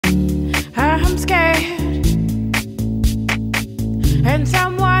scared and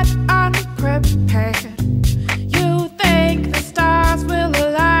somewhat unprepared. You think the stars will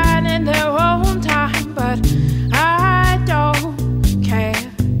align in their own time, but I don't care.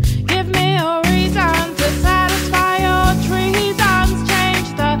 Give me a reason to satisfy your treasons. Change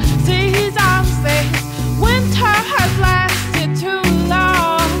the seasons. This winter has lasted too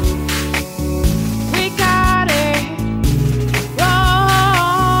long. We got it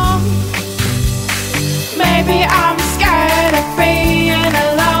wrong. Maybe I'm scared of being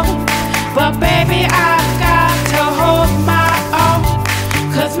alone, but baby, I've got to hold my own.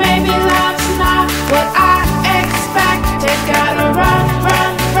 'Cause maybe love's not what I expected. Gotta run,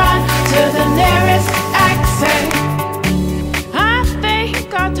 run, run to the nearest exit. I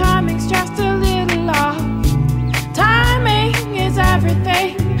think our timing's just a little off. Timing is everything,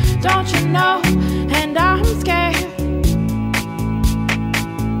 don't you know? And I'm scared,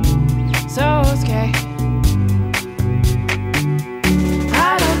 so scared.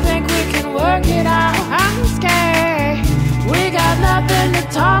 I don't think we can work it out. I'm scared. We got nothing to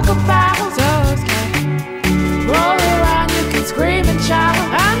talk about. So scared. Roll around, you can scream and shout.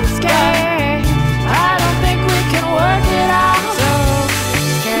 I'm scared. I don't think we can work it out. So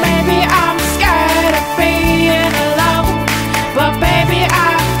scared. Maybe I'm scared of being alone, but baby,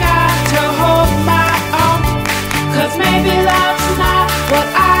 I've got to hold my own. 'Cause maybe love's not what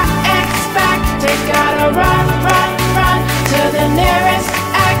I expected. Gotta run, run, run to the nearest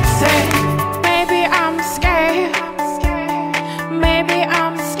exit. Maybe I'm scared. Maybe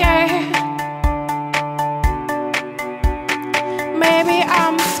I'm scared. Maybe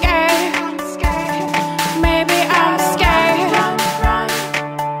I'm scared. Maybe I'm scared.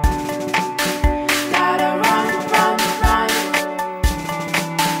 Gotta run, run, run.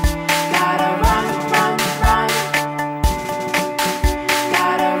 Gotta run, run, run.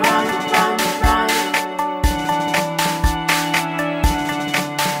 Gotta run, run, run.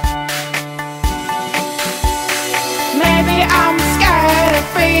 Maybe I'm scared of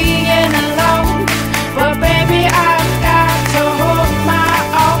being alone.